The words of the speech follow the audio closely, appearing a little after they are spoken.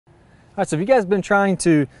All right, so if you guys have been trying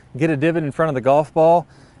to get a divot in front of the golf ball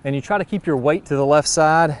and you try to keep your weight to the left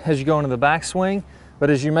side as you go into the backswing, but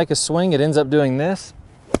as you make a swing, it ends up doing this.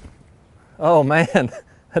 Oh man,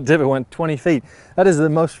 that divot went 20 feet. That is the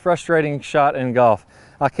most frustrating shot in golf.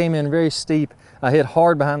 I came in very steep. I hit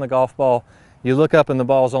hard behind the golf ball. You look up and the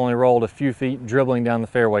ball's only rolled a few feet dribbling down the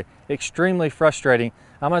fairway. Extremely frustrating.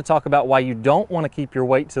 I'm going to talk about why you don't want to keep your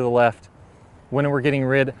weight to the left when we're getting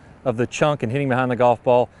rid of the chunk and hitting behind the golf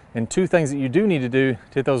ball, and two things that you do need to do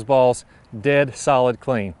to hit those balls dead solid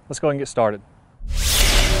clean. Let's go ahead and get started.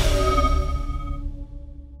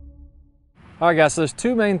 All right guys, so there's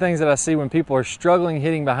two main things that I see when people are struggling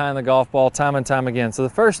hitting behind the golf ball time and time again. So the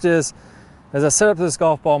first is, as I set up this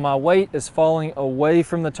golf ball, my weight is falling away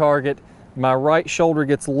from the target. My right shoulder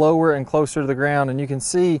gets lower and closer to the ground, and you can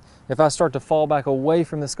see if I start to fall back away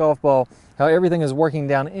from this golf ball, how everything is working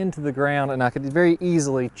down into the ground, and I could very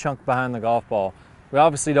easily chunk behind the golf ball. We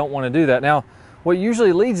obviously don't want to do that. Now, what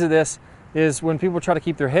usually leads to this is when people try to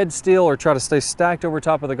keep their head still or try to stay stacked over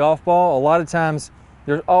top of the golf ball, a lot of times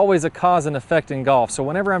there's always a cause and effect in golf. So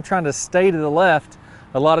whenever I'm trying to stay to the left,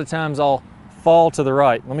 a lot of times I'll fall to the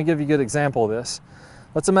right. Let me give you a good example of this.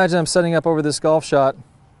 Let's imagine I'm setting up over this golf shot,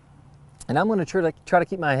 and I'm going to try to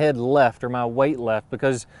keep my head left or my weight left,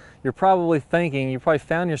 because you're probably thinking, you probably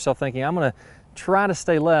found yourself thinking, I'm going to try to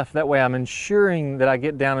stay left. That way I'm ensuring that I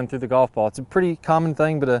get down and through the golf ball. It's a pretty common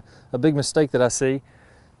thing, but a big mistake that I see.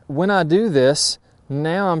 When I do this,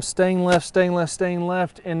 now I'm staying left, staying left, staying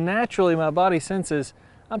left, and naturally my body senses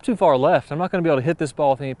I'm too far left. I'm not going to be able to hit this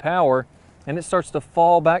ball with any power, and it starts to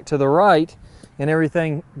fall back to the right, and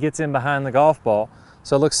everything gets in behind the golf ball.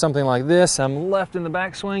 So it looks something like this. I'm left in the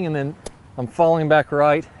backswing, and then I'm falling back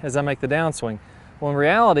right as I make the downswing. Well, in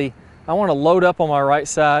reality, I want to load up on my right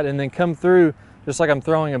side and then come through just like I'm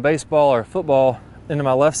throwing a baseball or a football into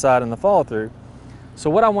my left side in the follow through. So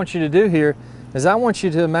what I want you to do here is I want you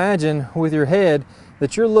to imagine with your head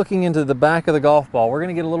that you're looking into the back of the golf ball. We're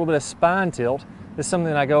going to get a little bit of spine tilt. This is something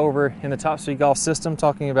that I go over in the Top Speed Golf system,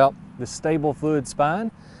 talking about the stable fluid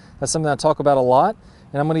spine. That's something I talk about a lot.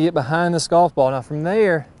 And I'm going to get behind this golf ball. Now from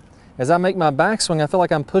there, as I make my backswing, I feel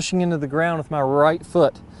like I'm pushing into the ground with my right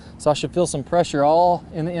foot. So I should feel some pressure all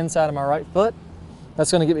in the inside of my right foot.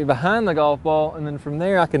 That's going to get me behind the golf ball, and then from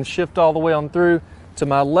there I can shift all the way on through to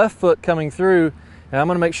my left foot coming through, and I'm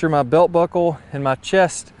going to make sure my belt buckle and my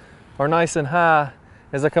chest are nice and high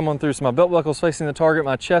as I come on through. So my belt buckle is facing the target,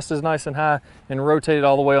 my chest is nice and high and rotated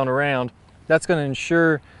all the way on around. That's going to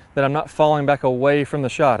ensure that I'm not falling back away from the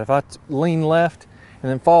shot. If I lean left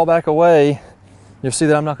and then fall back away, you'll see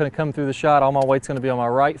that I'm not going to come through the shot. All my weight's going to be on my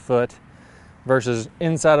right foot versus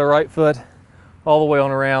inside of right foot all the way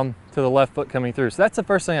on around to the left foot coming through. So that's the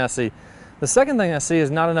first thing I see. The second thing I see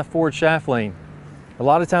is not enough forward shaft lean. A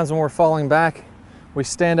lot of times when we're falling back, we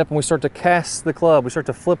stand up and we start to cast the club. We start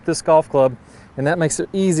to flip this golf club, and that makes it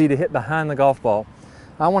easy to hit behind the golf ball.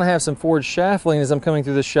 I want to have some forward shaft lean as I'm coming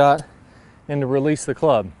through the shot and to release the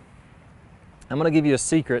club. I'm going to give you a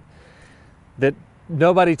secret that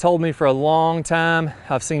nobody told me for a long time.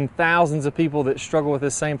 I've seen thousands of people that struggle with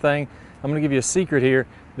this same thing. I'm going to give you a secret here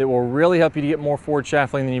that will really help you to get more forward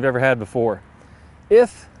shaft lean than you've ever had before.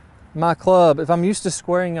 If I'm used to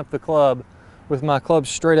squaring up the club with my club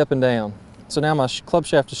straight up and down, so now my club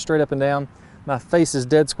shaft is straight up and down, my face is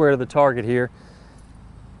dead square to the target here.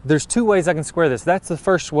 There's two ways I can square this. That's the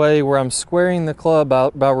first way, where I'm squaring the club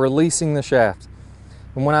out by releasing the shaft.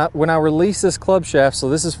 And when I release this club shaft, so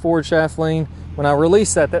this is forward shaft lean, when I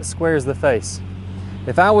release that, that squares the face.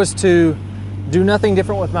 If I was to do nothing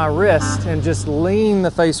different with my wrist and just lean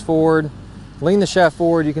the face forward, lean the shaft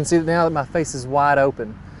forward, you can see that now that my face is wide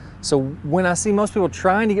open. So when I see most people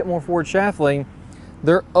trying to get more forward shaft lean,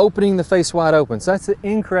 they're opening the face wide open. So that's the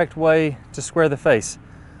incorrect way to square the face.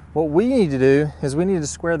 What we need to do is we need to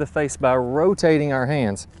square the face by rotating our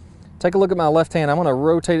hands. Take a look at my left hand. I'm going to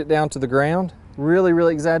rotate it down to the ground. Really,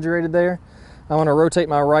 really exaggerated there. I'm going to rotate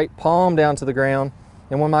my right palm down to the ground,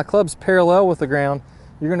 and when my club's parallel with the ground,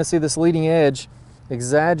 you're going to see this leading edge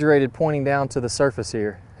exaggerated pointing down to the surface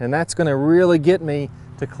here, and that's going to really get me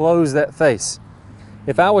to close that face.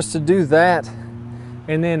 If I was to do that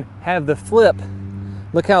and then have the flip,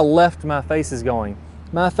 look how left my face is going.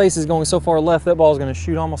 My face is going so far left, that ball is going to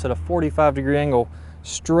shoot almost at a 45-degree angle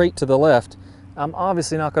straight to the left. I'm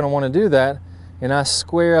obviously not going to want to do that, and I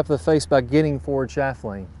square up the face by getting forward shaft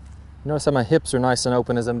lean. Notice how my hips are nice and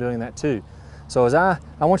open as I'm doing that too. So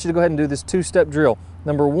I want you to go ahead and do this two-step drill.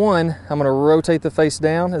 Number one, I'm going to rotate the face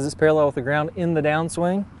down as it's parallel with the ground in the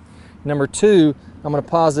downswing. Number two, I'm going to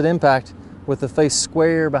posit impact with the face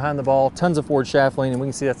square behind the ball, tons of forward shaft lean, and we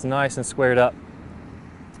can see that's nice and squared up.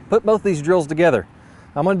 Put both these drills together.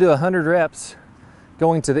 I'm gonna do 100 reps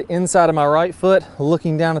going to the inside of my right foot,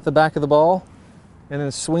 looking down at the back of the ball, and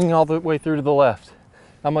then swinging all the way through to the left.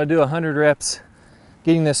 I'm gonna do 100 reps,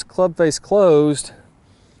 getting this club face closed,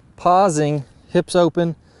 pausing, hips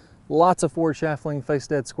open, lots of forward shaft fling, face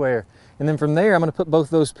dead square. And then from there, I'm gonna put both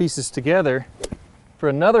those pieces together for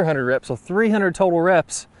another 100 reps, so 300 total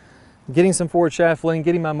reps, getting some forward shaft fling,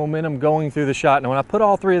 getting my momentum going through the shot. Now when I put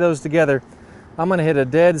all three of those together, I'm gonna hit a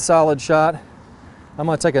dead solid shot. I'm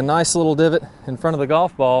gonna take a nice little divot in front of the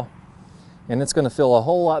golf ball, and it's gonna feel a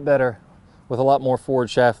whole lot better with a lot more forward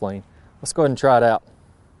shaft lean. Let's go ahead and try it out.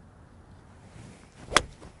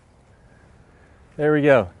 There we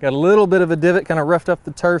go. Got a little bit of a divot, kind of roughed up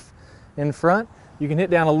the turf in front. You can hit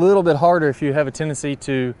down a little bit harder if you have a tendency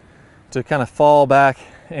to kind of fall back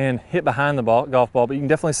and hit behind the golf ball, but you can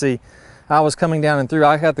definitely see I was coming down and through.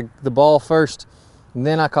 I got the ball first, and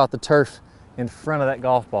then I caught the turf in front of that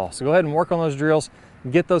golf ball. So go ahead and work on those drills,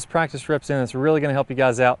 get those practice reps in. It's really gonna help you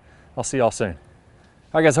guys out. I'll see y'all soon.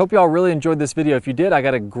 All right guys, hope y'all really enjoyed this video. If you did, I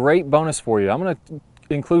got a great bonus for you. I'm gonna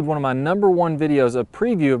include one of my #1 videos, a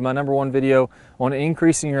preview of my #1 video on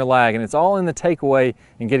increasing your lag, and it's all in the takeaway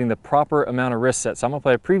and getting the proper amount of wrist set. So I'm gonna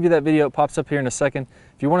play a preview of that video. It pops up here in a second.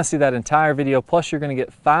 If you wanna see that entire video, plus you're gonna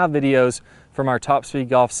get 5 videos from our Top Speed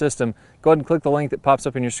Golf system, go ahead and click the link that pops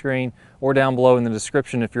up in your screen or down below in the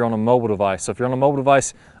description if you're on a mobile device. So if you're on a mobile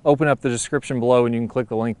device, open up the description below and you can click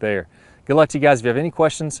the link there. Good luck to you guys. If you have any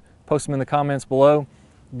questions, post them in the comments below.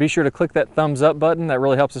 Be sure to click that thumbs up button. That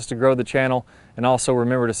really helps us to grow the channel. And also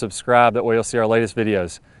remember to subscribe. That way you'll see our latest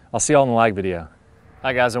videos. I'll see you all in the lag video.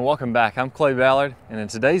 Hi guys, and welcome back. I'm Ballard, and in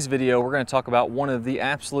today's video we're going to talk about one of the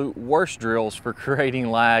absolute worst drills for creating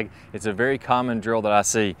lag. It's a very common drill that I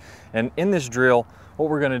see. And in this drill, what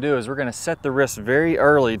we're going to do is we're going to set the wrist very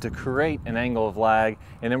early to create an angle of lag,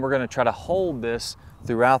 and then we're going to try to hold this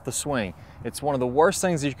throughout the swing. It's one of the worst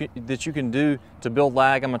things that you can do to build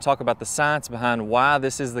lag. I'm going to talk about the science behind why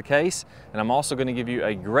this is the case, and I'm also going to give you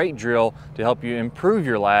a great drill to help you improve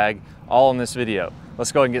your lag, all in this video.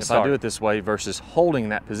 Let's go ahead and get started. If I do it this way versus holding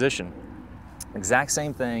that position, exact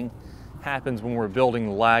same thing happens when we're building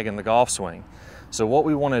the lag in the golf swing. So what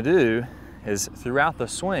we want to do is throughout the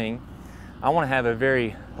swing, I want to have a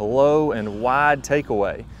very low and wide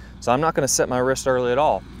takeaway. So I'm not going to set my wrist early at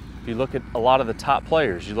all. If you look at a lot of the top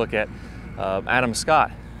players, you look at Adam Scott,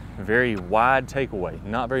 very wide takeaway,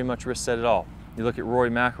 not very much wrist set at all. You look at Rory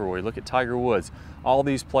McIlroy, you look at Tiger Woods, all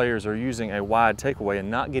these players are using a wide takeaway and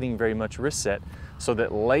not getting very much wrist set, so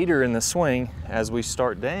that later in the swing, as we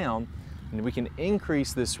start down, we can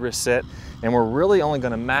increase this wrist set, and we're really only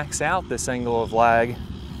going to max out this angle of lag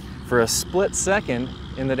for a split second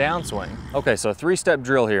in the downswing. Okay, so a 3-step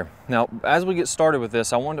drill here. Now, as we get started with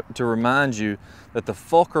this, I want to remind you that the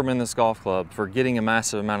fulcrum in this golf club for getting a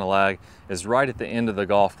massive amount of lag is right at the end of the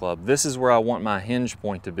golf club. This is where I want my hinge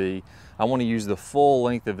point to be. I want to use the full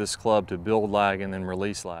length of this club to build lag and then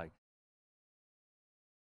release lag.